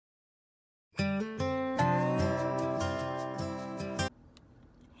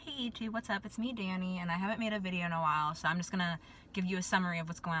YouTube, what's up? It's me, Dani, and I haven't made a video in a while, so I'm just gonna give you a summary of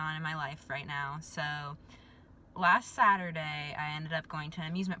what's going on in my life right now. So, last Saturday, I ended up going to an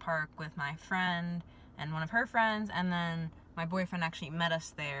amusement park with my friend and one of her friends, and then my boyfriend actually met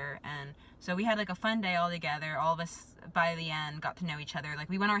us there, and so we had like a fun day all together. All of us, by the end, got to know each other. Like,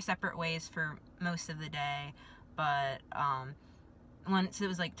 we went our separate ways for most of the day, but once it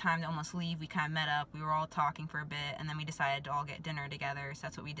was like time to almost leave, we kind of met up. We were all talking for a bit, and then we decided to all get dinner together, so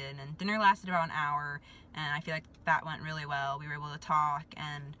that's what we did. And dinner lasted about an hour, and I feel like that went really well. We were able to talk,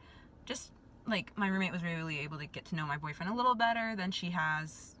 and just like my roommate was really able to get to know my boyfriend a little better than she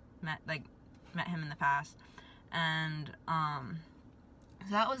has met him in the past. And so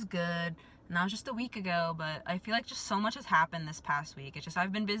that was good, and that was just a week ago. But I feel like just so much has happened this past week. It's just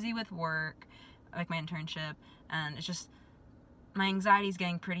I've been busy with work, like my internship, and it's just my anxiety is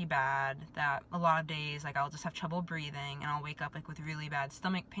getting pretty bad, that a lot of days, like, I'll just have trouble breathing, and I'll wake up, like, with really bad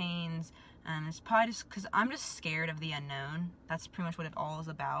stomach pains, and it's probably just because I'm just scared of the unknown. That's pretty much what it all is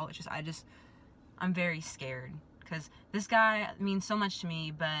about. It's just, I'm very scared, because this guy means so much to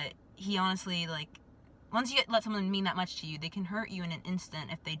me, but he honestly, like, once you let someone mean that much to you, they can hurt you in an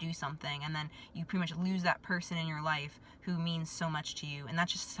instant if they do something, and then you pretty much lose that person in your life who means so much to you, and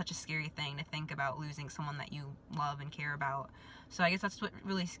that's just such a scary thing to think about, losing someone that you love and care about. So I guess that's what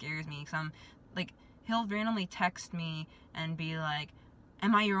really scares me, because I'm, like, he'll randomly text me and be like,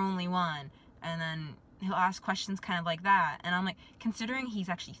 am I your only one? And then he'll ask questions kind of like that, and I'm like, considering he's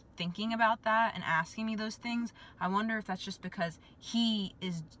actually thinking about that and asking me those things, I wonder if that's just because he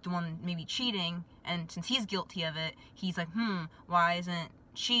is the one maybe cheating, and since he's guilty of it, he's like, why isn't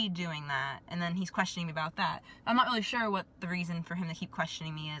she doing that? And then he's questioning me about that. I'm not really sure what the reason for him to keep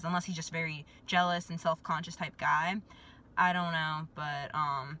questioning me is, unless he's just very jealous and self-conscious type guy. I don't know, but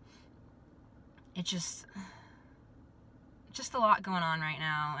it's just a lot going on right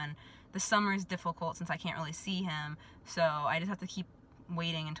now, and the summer is difficult since I can't really see him, so I just have to keep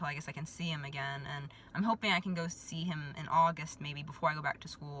waiting until I guess I can see him again. And I'm hoping I can go see him in August, maybe, before I go back to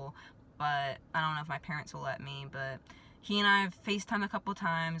school, but I don't know if my parents will let me. But he and I have FaceTime a couple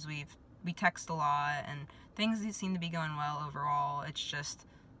times, we text a lot, and things seem to be going well overall. It's just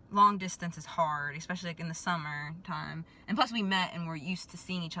long distance is hard, especially like in the summer time, and plus we met and we're used to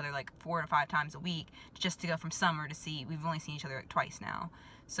seeing each other like 4 to 5 times a week, just to go from summer to see, we've only seen each other like twice now,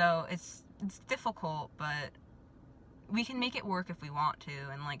 so it's difficult, but we can make it work if we want to.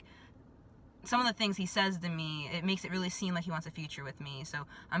 And like some of the things he says to me, it makes it really seem like he wants a future with me, so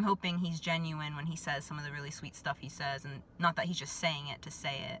I'm hoping he's genuine when he says some of the really sweet stuff he says, and not that he's just saying it to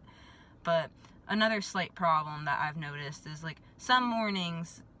say it. But another slight problem that I've noticed is, like, some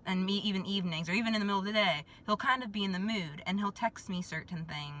mornings and even evenings, or even in the middle of the day, he'll kind of be in the mood, and he'll text me certain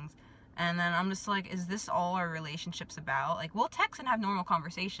things, and then I'm just like, is this all our relationship's about? Like, we'll text and have normal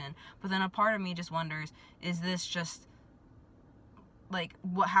conversation, but then a part of me just wonders, is this just, like,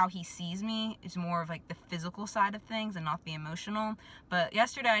 how he sees me is more of, like, the physical side of things and not the emotional? But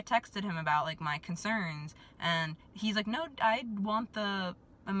yesterday I texted him about, like, my concerns, and he's like, no, I want the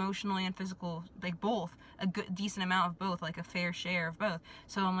emotionally and physical, like, both, a good decent amount of both, like a fair share of both.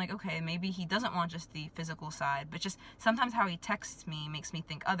 So I'm like, okay, maybe he doesn't want just the physical side, but just sometimes how he texts me makes me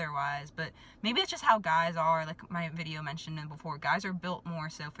think otherwise. But maybe it's just how guys are, like my video mentioned before, guys are built more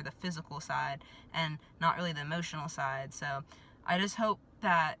so for the physical side and not really the emotional side. So I just hope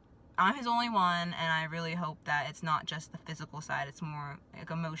that I'm his only one, and I really hope that it's not just the physical side, it's more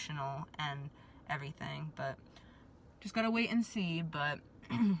like emotional and everything. But just gotta wait and see. But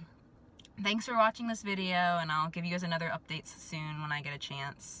thanks for watching this video, and I'll give you guys another update soon when I get a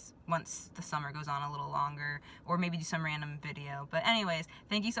chance, once the summer goes on a little longer, or maybe do some random video. But anyways,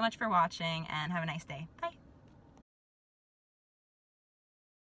 thank you so much for watching, and have a nice day. Bye!